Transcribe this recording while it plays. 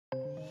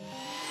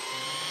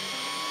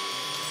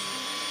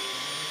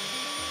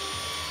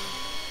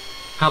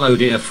Hello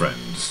dear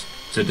friends,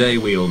 today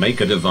we'll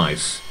make a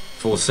device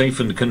for safe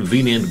and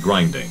convenient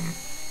grinding.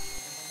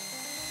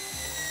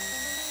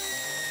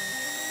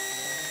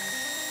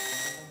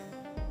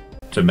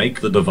 To make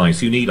the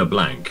device you need a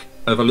blank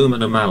of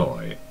aluminum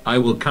alloy. I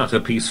will cut a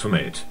piece from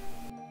it.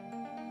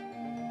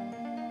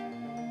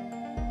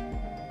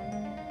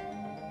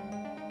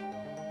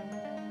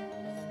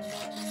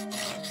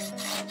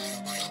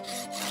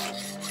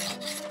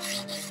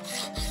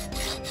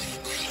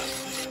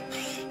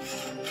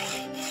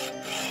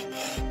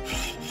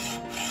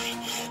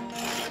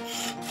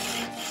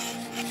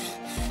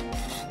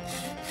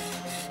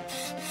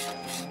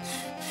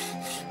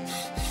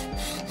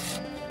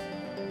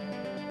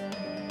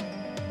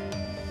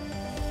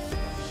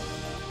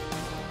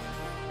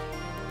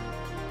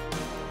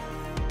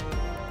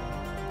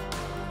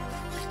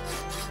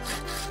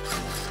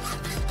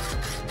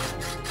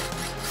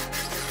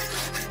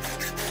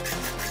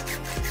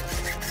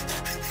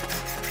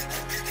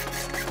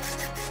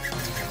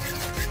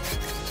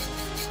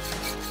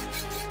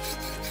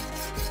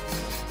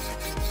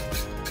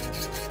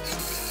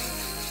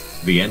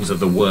 The ends of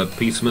the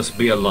workpiece must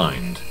be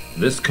aligned.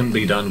 This can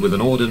be done with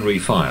an ordinary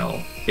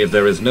file, if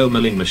there is no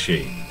milling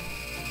machine.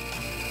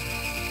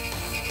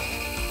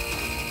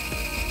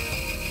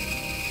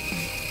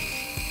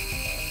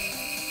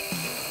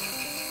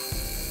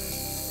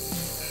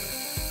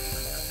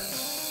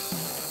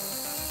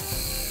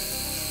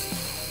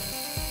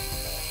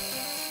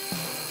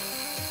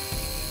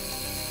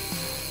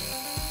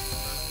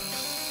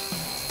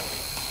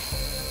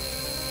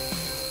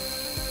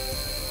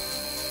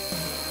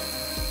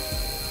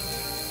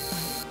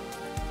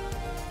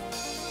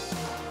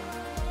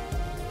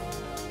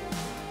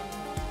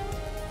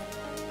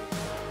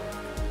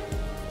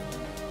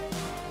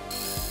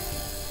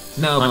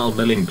 Now our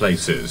milling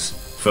places.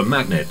 For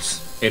magnets,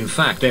 in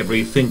fact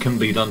everything can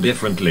be done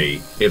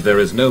differently if there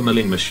is no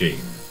milling machine.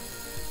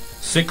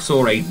 6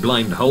 or 8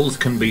 blind holes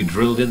can be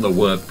drilled in the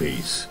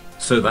workpiece,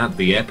 so that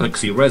the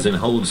epoxy resin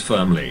holds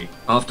firmly,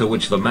 after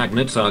which the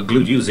magnets are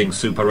glued using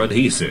super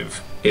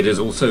adhesive. It is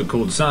also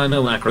called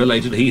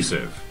cyanoacrylate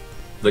adhesive.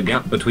 The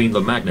gap between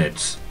the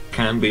magnets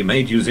can be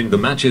made using the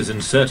matches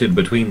inserted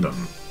between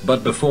them,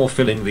 but before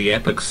filling the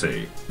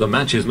epoxy, the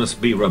matches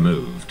must be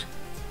removed.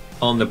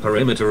 On the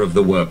perimeter of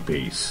the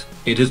workpiece,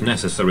 it is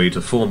necessary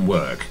to form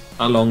work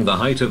along the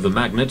height of the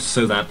magnets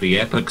so that the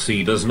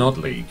epoxy does not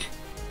leak.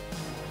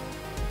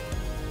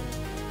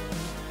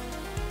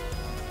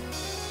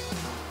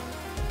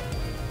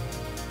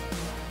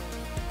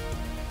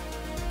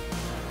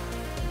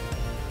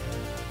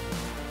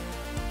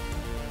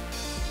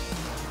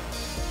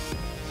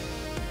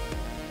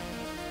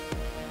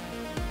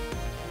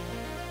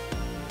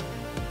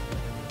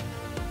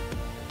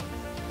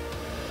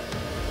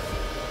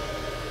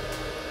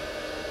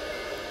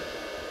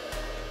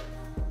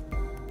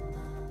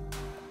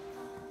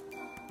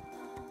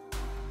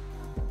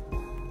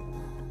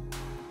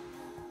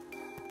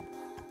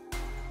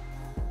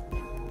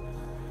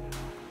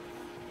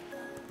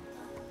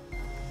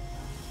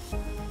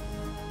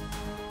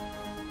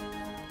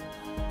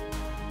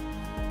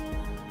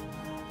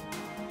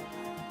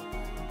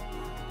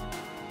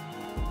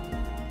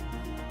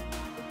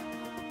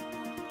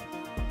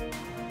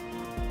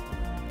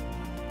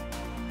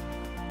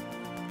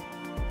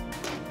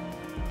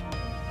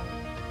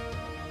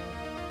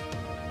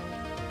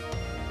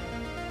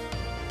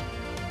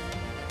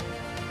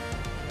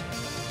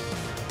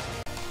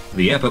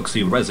 The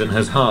epoxy resin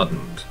has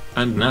hardened,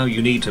 and now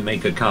you need to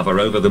make a cover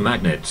over the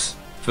magnets.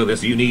 For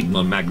this you need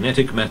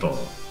non-magnetic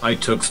metal. I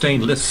took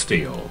stainless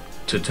steel.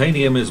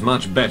 Titanium is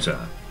much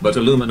better, but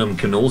aluminum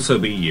can also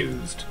be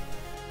used.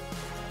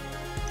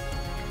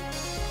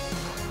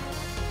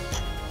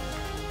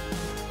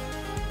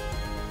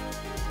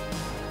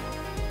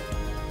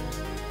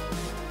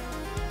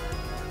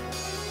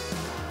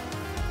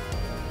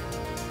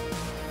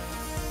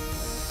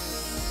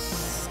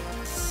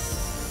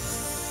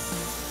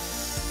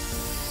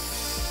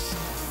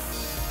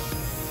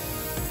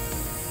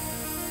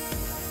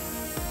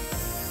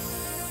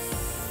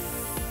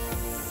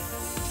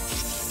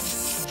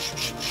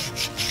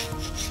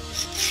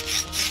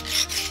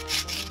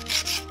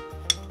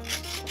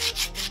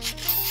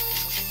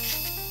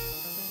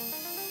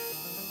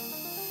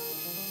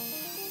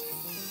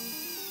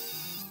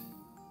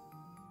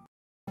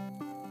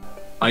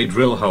 I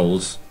drill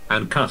holes,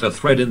 and cut a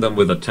thread in them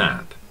with a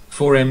tap,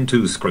 4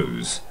 M2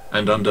 screws,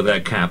 and under their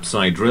caps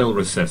I drill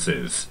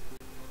recesses.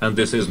 And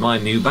this is my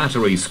new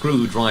battery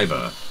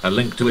screwdriver, a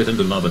link to it and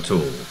another tool,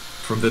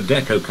 from the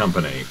Deco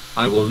company,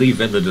 I will leave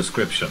in the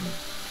description.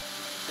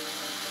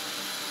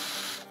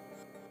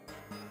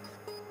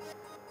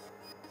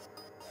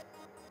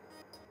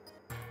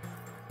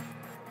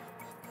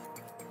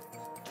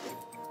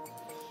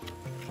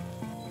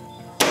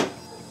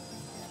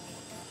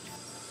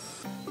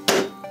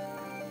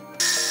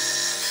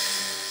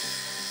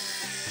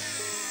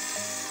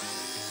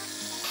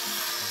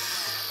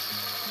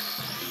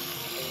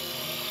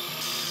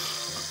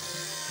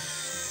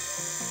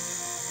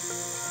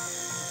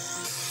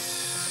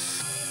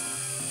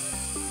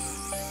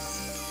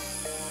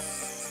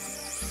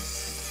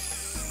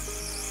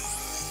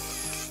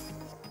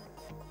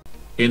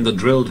 In the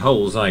drilled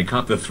holes I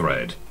cut the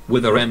thread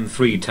with a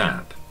M3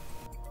 tap.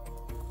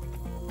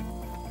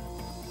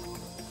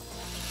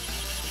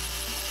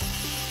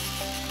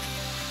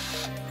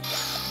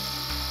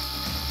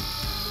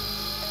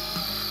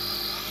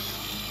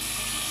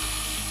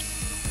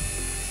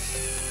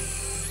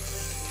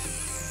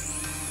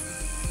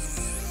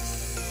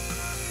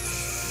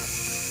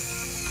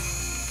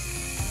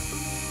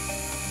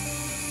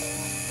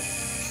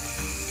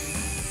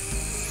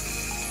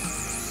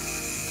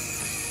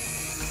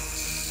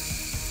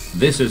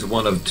 This is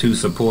one of two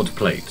support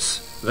plates.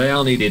 They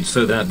are needed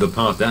so that the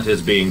part that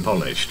is being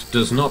polished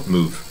does not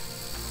move.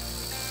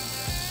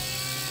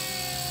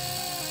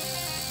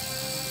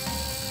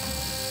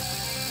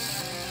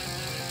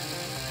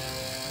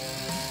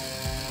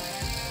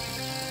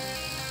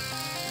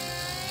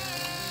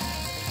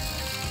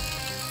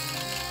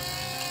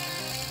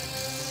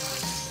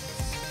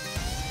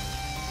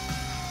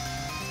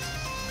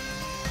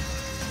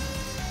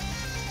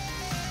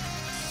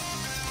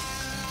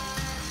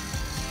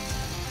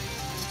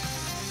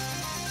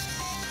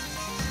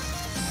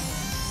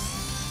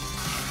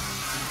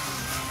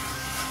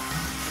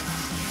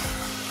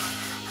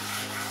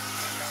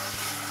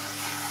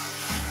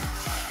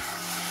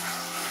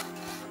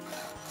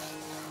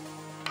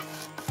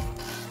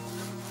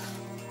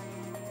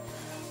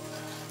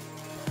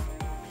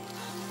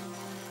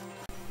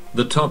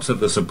 The tops of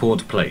the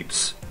support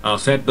plates are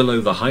set below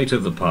the height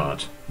of the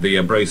part. The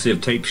abrasive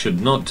tape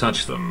should not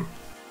touch them.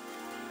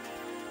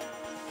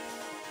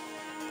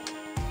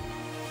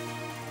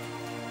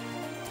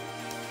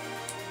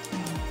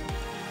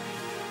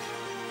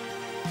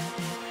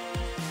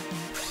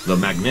 The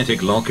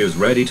magnetic lock is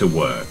ready to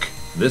work.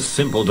 This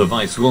simple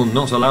device will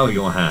not allow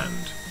your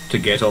hand to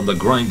get on the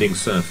grinding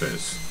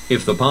surface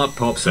if the part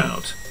pops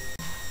out.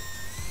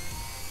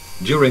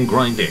 During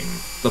grinding,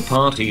 the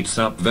part heats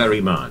up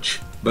very much,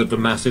 but the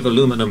massive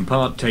aluminum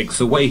part takes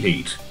away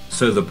heat,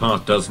 so the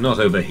part does not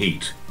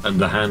overheat, and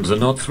the hands are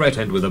not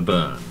threatened with a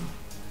burn.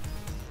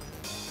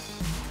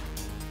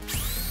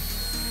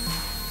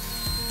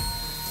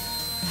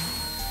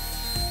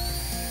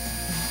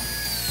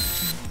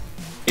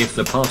 If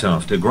the part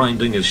after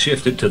grinding is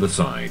shifted to the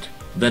side,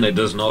 then it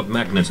does not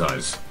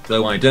magnetize,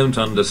 though I don't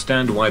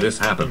understand why this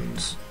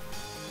happens.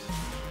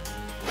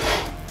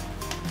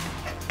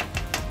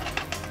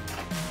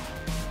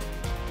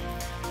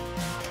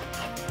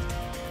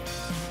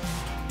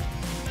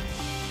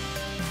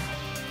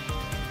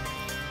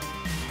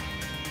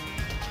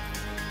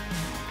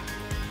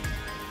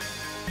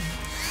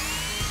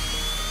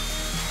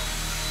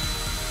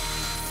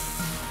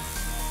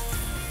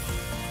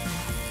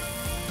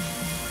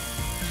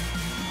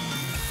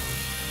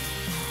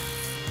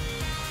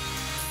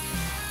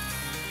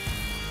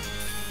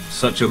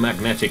 Such a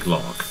magnetic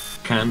lock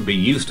can be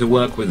used to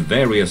work with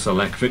various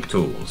electric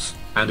tools,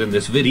 and in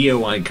this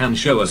video I can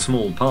show a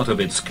small part of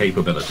its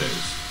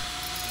capabilities.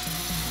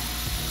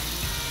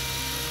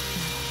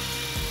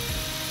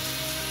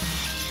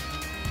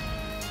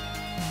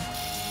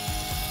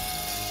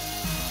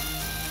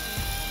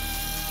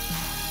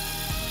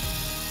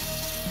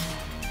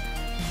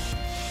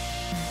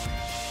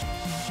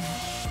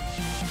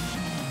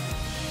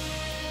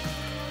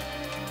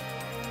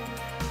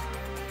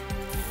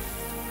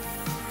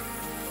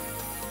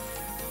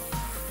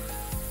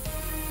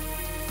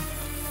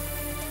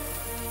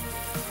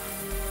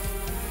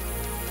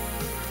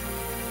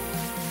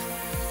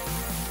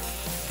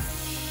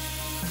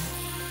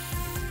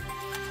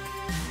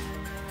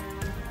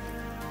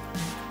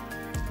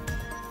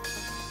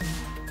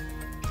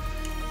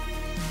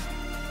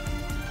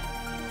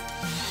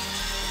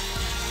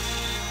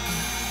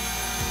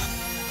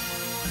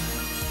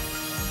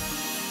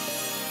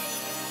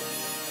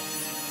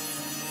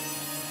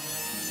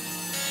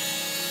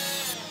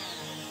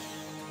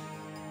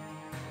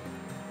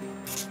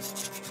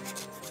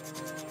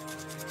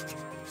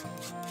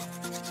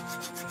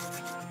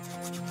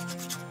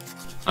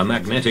 A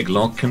magnetic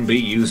lock can be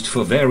used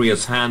for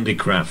various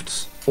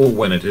handicrafts, or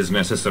when it is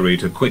necessary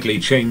to quickly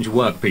change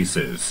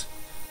workpieces.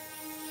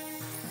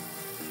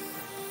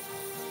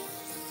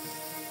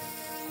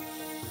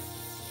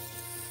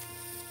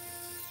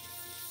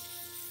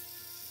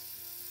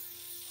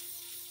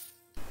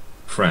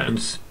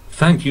 Friends,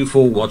 thank you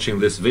for watching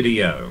this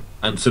video,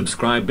 and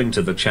subscribing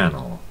to the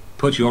channel.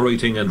 Put your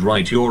rating and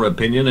write your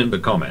opinion in the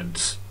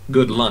comments.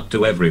 Good luck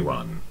to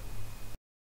everyone.